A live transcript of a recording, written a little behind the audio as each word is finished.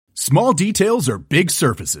Small details are big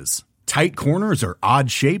surfaces. Tight corners are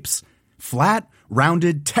odd shapes. Flat,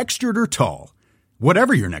 rounded, textured, or tall.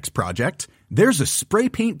 Whatever your next project, there's a spray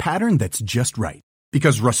paint pattern that's just right.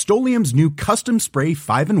 Because Rust-Oleum's new Custom Spray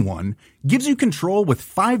 5-in-1 gives you control with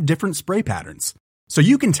 5 different spray patterns. So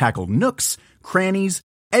you can tackle nooks, crannies,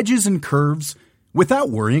 edges, and curves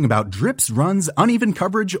without worrying about drips, runs, uneven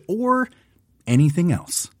coverage, or anything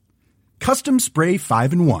else. Custom Spray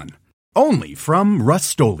 5-in-1. Only from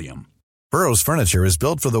Rust-Oleum. Burrow's furniture is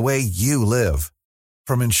built for the way you live.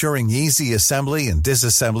 From ensuring easy assembly and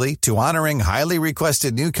disassembly to honoring highly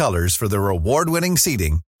requested new colors for their award-winning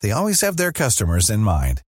seating, they always have their customers in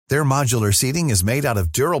mind. Their modular seating is made out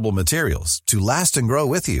of durable materials to last and grow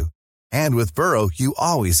with you. And with Burrow, you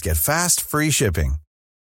always get fast, free shipping.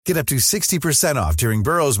 Get up to 60% off during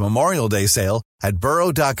Burrow's Memorial Day sale at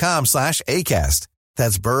burrow.com/ACAST.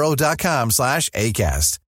 That's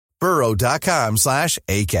burrow.com/ACAST.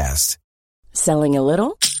 burrow.com/ACAST. Selling a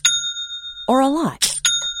little or a lot?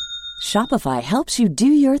 Shopify helps you do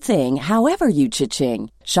your thing however you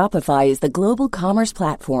cha-ching. Shopify is the global commerce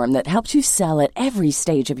platform that helps you sell at every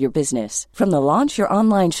stage of your business. From the launch your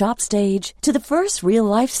online shop stage to the first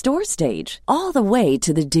real-life store stage, all the way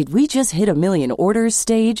to the did we just hit a million orders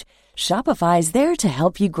stage. Shopify is there to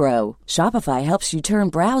help you grow. Shopify helps you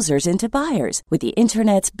turn browsers into buyers with the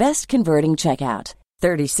internet's best converting checkout.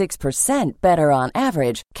 36% better on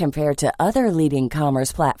average compared to other leading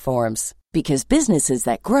commerce platforms. Because businesses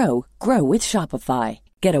that grow, grow with Shopify.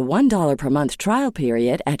 Get a $1 per month trial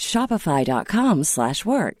period at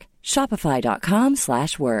shopify.com/work.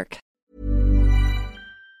 Shopify.com/work.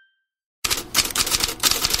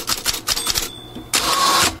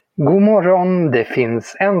 God morgon, det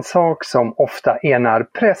finns en sak som ofta enar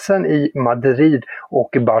pressen i Madrid och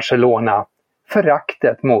Barcelona.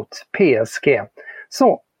 Föraktet mot PSG.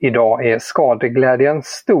 Så idag är skadeglädjen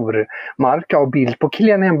stor. Marca och bild på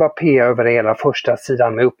Kylian Mbappé över hela första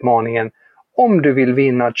sidan med uppmaningen: om du vill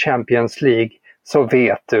vinna Champions League så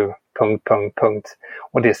vet du...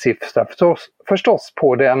 Och det syftar förstås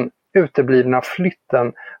på den uteblivna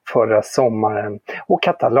flytten förra sommaren. Och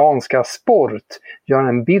katalanska Sport gör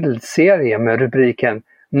en bildserie med rubriken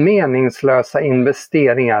meningslösa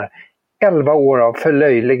investeringar. 11 år av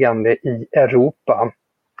förlöjligande i Europa.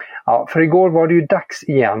 Ja, för igår var det ju dags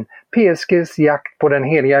igen. PSGs jakt på den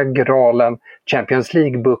heliga graalen, Champions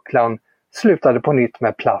League-bucklan, slutade på nytt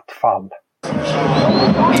med platt fall.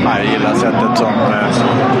 Jag gillar sättet som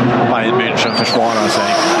Bayern München försvarar sig.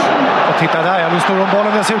 Och titta där, nu står de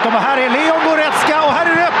bollen dessutom. Och här är Leon Goretzka och här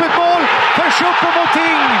är det öppet mål för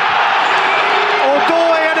Choupo-Moting. Och då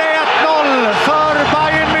är det 1-0 för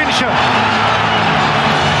Bayern München.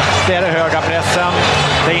 Det är det höga pressen.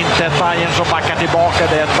 Det är inte ett Bayern som backar tillbaka,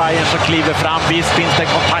 det är ett Bayern som kliver fram. Visst finns det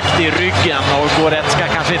kontakt i ryggen och Goretzka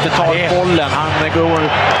kanske inte tar bollen. Han går...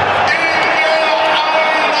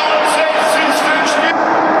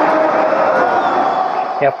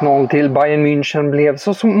 1-0 till Bayern München blev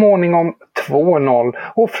så småningom 2-0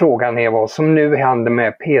 och frågan är vad som nu händer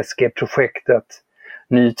med PSG-projektet.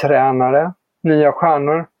 Ny tränare, nya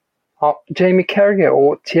stjärnor. Ja, Jamie Carragher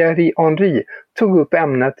och Thierry Henry tog upp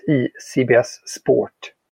ämnet i CBS Sport.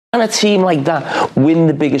 Can a team like that win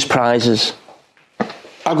the biggest prizes?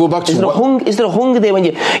 I'll go back to is there a hunger there when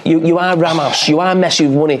you are Ramos, you are Messi,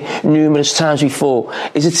 who've won it numerous times before?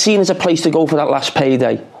 Is it seen as a place to go for that last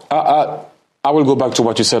payday? I will go back to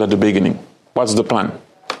what you said at the beginning. What's the plan?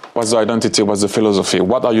 What's the identity? What's the philosophy?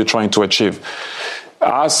 What are you trying to achieve?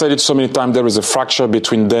 I said it so many times, there is a fracture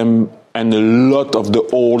between them and a lot of the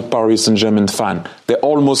old Paris Saint-Germain fan. They're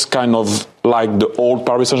almost kind of like the old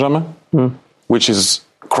Paris Saint-Germain, which is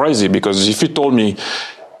crazy because if you told me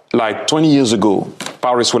like 20 years ago,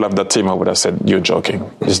 Paris will have that team, I would have said, you're joking.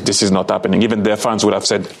 This is not happening. Even their fans would have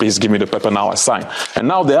said, please give me the paper now, I sign. And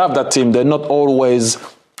now they have that team. They're not always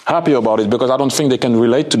happy about it because I don't think they can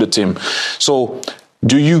relate to the team. So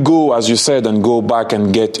do you go, as you said, and go back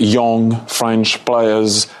and get young French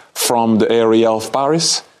players from the area of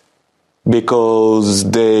Paris because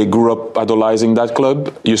they grew up idolizing that club?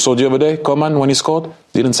 You saw the other day, Coman, when he scored,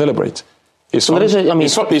 didn't celebrate. He's from,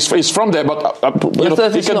 he's from there, but you know,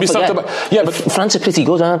 he can be something. Yeah, but France are pretty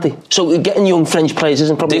good, aren't they? So getting young French players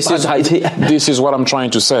isn't probably a bad idea. This is what I'm trying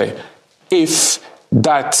to say. If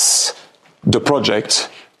that's the project,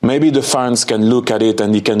 maybe the fans can look at it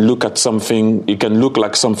and he can look at something, it can look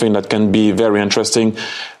like something that can be very interesting.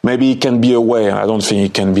 Maybe he can be aware. I don't think he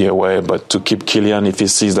can be aware, but to keep Kylian, if he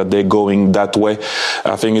sees that they're going that way,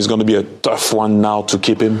 I think it's going to be a tough one now to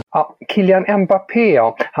keep him. Ja, Kylian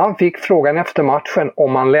Mbappé, han fick frågan efter matchen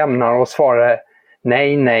om han lämnar och svarade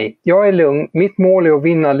nej, jag är lugn, mitt mål är att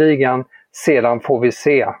vinna ligan, sedan får vi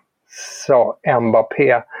se. sa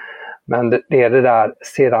Mbappé. Men det är det där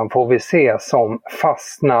 "sedan får vi se" som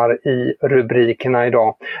fastnar i rubrikerna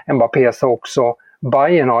idag. Mbappé sa också: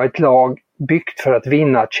 Bayern har ett lag byggt för att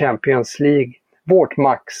vinna Champions League. Vårt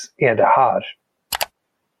max är det här.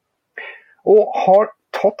 Och har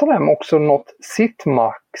Tottenham också nått sitt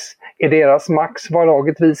max? Är deras max vad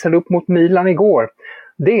laget visade upp mot Milan igår?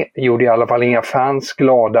 Det gjorde i alla fall inga fans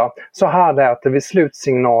glada. Så här lät det vid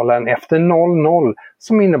slutsignalen efter 0-0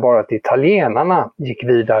 som innebar att italienarna gick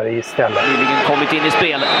vidare istället. Nyligen kommit in i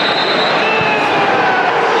spelet.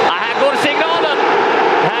 Här går signalen!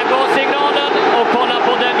 Här går signalen och kolla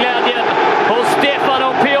på den glädjen hos Stefano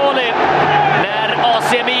Pioli när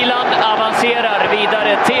AC Milan avancerar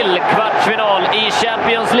vidare till kvartsfinal i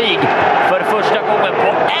Champions League för första gången på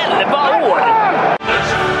 11 år.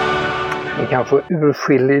 Ni kanske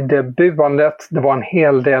urskiljer buandet. Det var en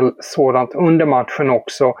hel del sådant under matchen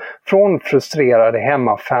också från frustrerade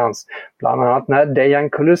hemmafans. Bland annat när Dejan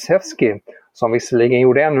Kulusevski, som visserligen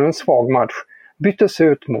gjorde ännu en svag match, byttes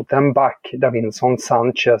ut mot en back, Davinson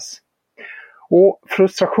Sanchez. Och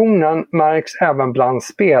frustrationen märks även bland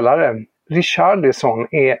spelare. Richarlison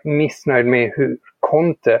är missnöjd med hur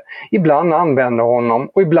Conte ibland använder honom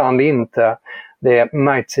och ibland inte. Det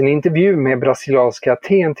märks i en intervju med brasilianska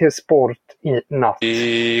TNT Sport i natt.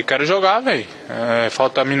 E quero jogar, velho.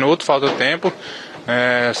 Falta minuto, falta tempo.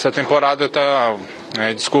 Essa temporada tá,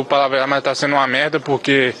 desculpa palavra, mas tá sendo uma merda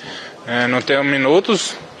porque não tenho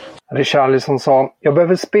minutos. Richarlison sa: jag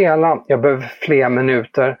behöver spela, jag behöver fler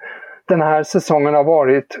minuter. Den här säsongen har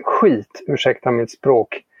varit skit, ursäkta mitt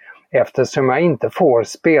språk, eftersom jag inte får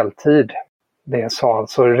speltid. Det sa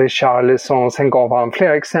alltså Richarlison. Sen gav han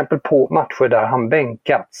flera exempel på matcher där han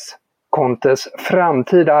bänkats. Contes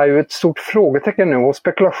framtid är ju ett stort frågetecken nu och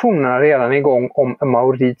spekulationerna är redan igång om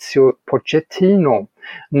Mauricio Pochettino.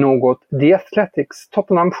 Något The Athletics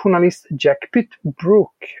Tottenham-journalist Jack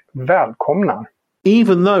Pitt-Brook välkomnar.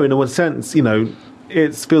 Even though in a sense, you know,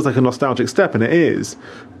 it feels like a nostalgic step, and it is,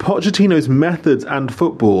 Pochettino's methods and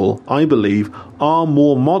football, I believe, are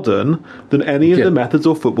more modern than any of the methods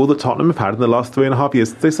or football that Tottenham have had in the last 3.5 years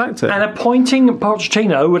since they sacked it. And appointing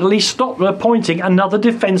Pochettino would at least stop appointing another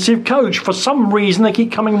defensive coach. For some reason, they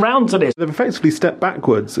keep coming round to this. They've effectively stepped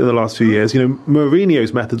backwards in the last few years. You know,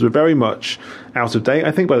 Mourinho's methods were very much out of date,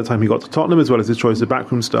 I think, by the time he got to Tottenham, as well as his choice of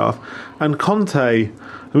backroom staff. And Conte,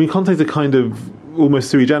 I mean, Conte's a kind of almost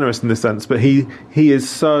sui generis in this sense, but he is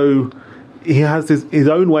so... He has his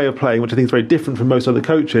own way of playing, which I think is very different from most other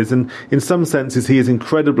coaches. And in some senses, he is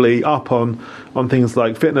incredibly up on things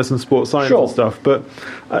like fitness and sports science and stuff. But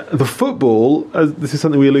the football, this is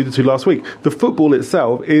something we alluded to last week, the football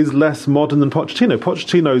itself is less modern than Pochettino.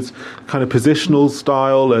 Pochettino's kind of positional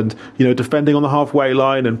style and, you know, defending on the halfway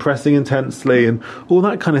line and pressing intensely and all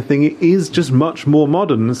that kind of thing is just much more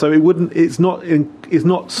modern. So it's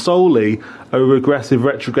not solely a regressive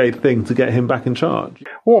retrograde thing to get him back in charge.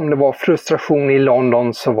 Och om det var frustration i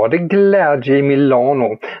London så var det glädje i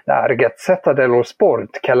Milano, där Gazzetta dello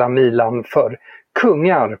Sport kallar Milan för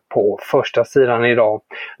kungar på första sidan idag.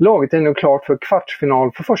 Laget är nu klart för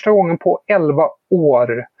kvartsfinal för första gången på 11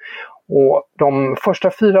 år. Och de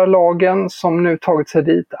första 4 lagen som nu tagit sig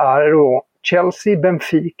dit är då Chelsea,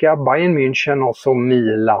 Benfica, Bayern München och så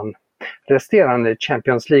Milan. Resterande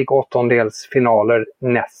Champions League 8-delsfinaler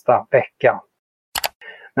nästa vecka.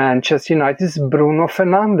 Manchester Uniteds Bruno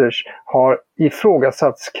Fernandes har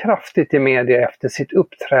ifrågasatts kraftigt i media efter sitt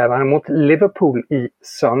uppträdande mot Liverpool i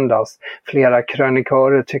söndags. Flera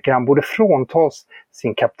krönikörer tycker han borde fråntas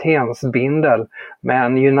sin kaptensbindel,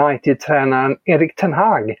 men United-tränaren Erik Ten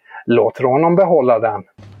Hag låter honom behålla den.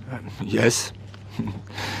 Yes,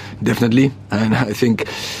 definitely, and I think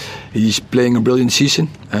he's playing a brilliant season,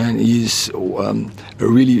 and he's a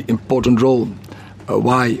really important role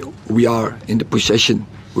why we are in the position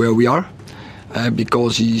where we are,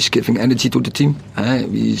 because he's giving energy to the team.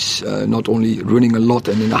 He's not only running a lot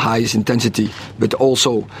and in the highest intensity, but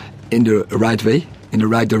also in the right way, in the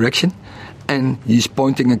right direction. And he's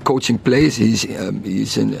pointing and coaching players.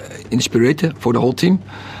 He's an inspirator for the whole team.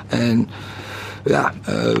 And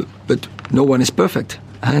but no one is perfect.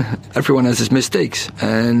 Everyone has his mistakes,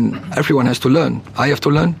 and everyone has to learn. I have to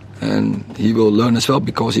learn, and he will learn as well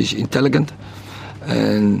because he's intelligent.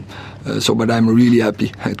 And but I'm really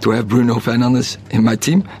happy to have Bruno Fernandes in my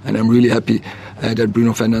team, and I'm really happy that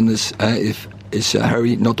Bruno Fernandes is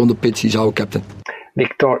Harry not on the pitch. He's our captain.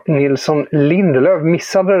 Victor Nilsson Lindelöf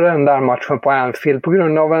missade den där matchen på Anfield på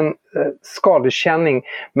grund av en skadekänning,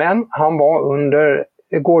 men han var under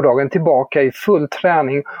gårdagen tillbaka i full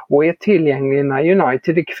träning och är tillgänglig när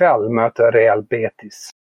United ikväll möter Real Betis.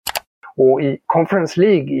 Och i Conference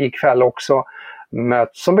League ikväll också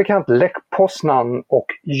möts som bekant Lech Poznan och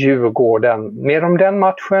Djurgården. Mer om den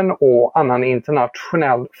matchen och annan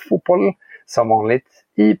internationell fotboll som vanligt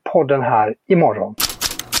i podden här imorgon.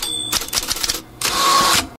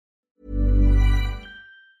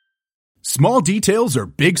 Small details are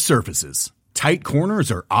big surfaces. Tight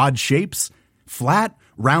corners are odd shapes. Flat,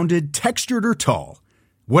 rounded, textured, or tall.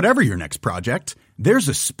 Whatever your next project, there's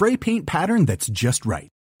a spray paint pattern that's just right.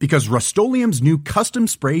 Because Rust-Oleum's new Custom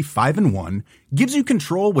Spray 5-in-1 gives you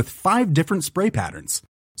control with 5 different spray patterns.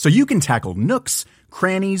 So you can tackle nooks,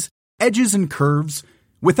 crannies, edges, and curves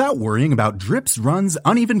without worrying about drips, runs,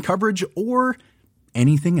 uneven coverage, or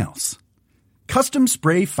anything else. Custom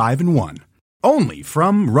Spray 5-in-1. Only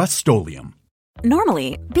from Rust-Oleum.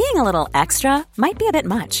 Normally, being a little extra might be a bit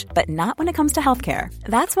much, but not when it comes to healthcare.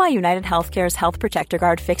 That's why United Healthcare's Health Protector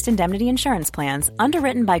Guard fixed indemnity insurance plans,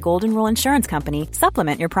 underwritten by Golden Rule Insurance Company,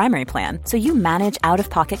 supplement your primary plan so you manage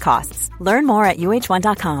out-of-pocket costs. Learn more at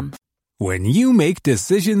uh1.com. When you make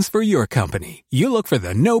decisions for your company, you look for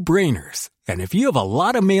the no-brainers. And if you have a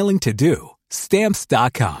lot of mailing to do,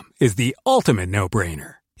 Stamps.com is the ultimate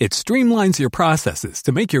no-brainer. It streamlines your processes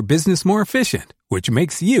to make your business more efficient, which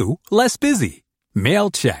makes you less busy.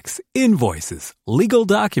 Mail checks, invoices, legal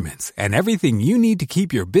documents, and everything you need to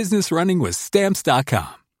keep your business running with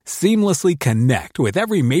Stamps.com. Seamlessly connect with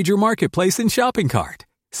every major marketplace and shopping cart.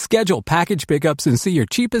 Schedule package pickups and see your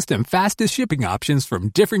cheapest and fastest shipping options from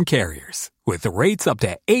different carriers, with rates up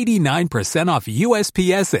to 89% off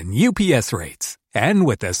USPS and UPS rates. And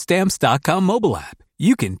with the Stamps.com mobile app,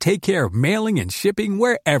 you can take care of mailing and shipping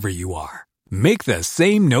wherever you are. Make the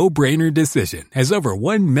same no-brainer decision as over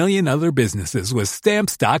 1 million other businesses with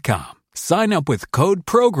Stamps.com. Sign up with code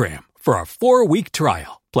PROGRAM for a 4-week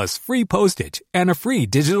trial, plus free postage and a free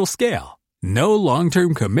digital scale. No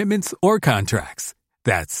long-term commitments or contracts.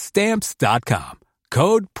 That's Stamps.com.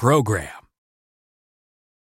 Code PROGRAM.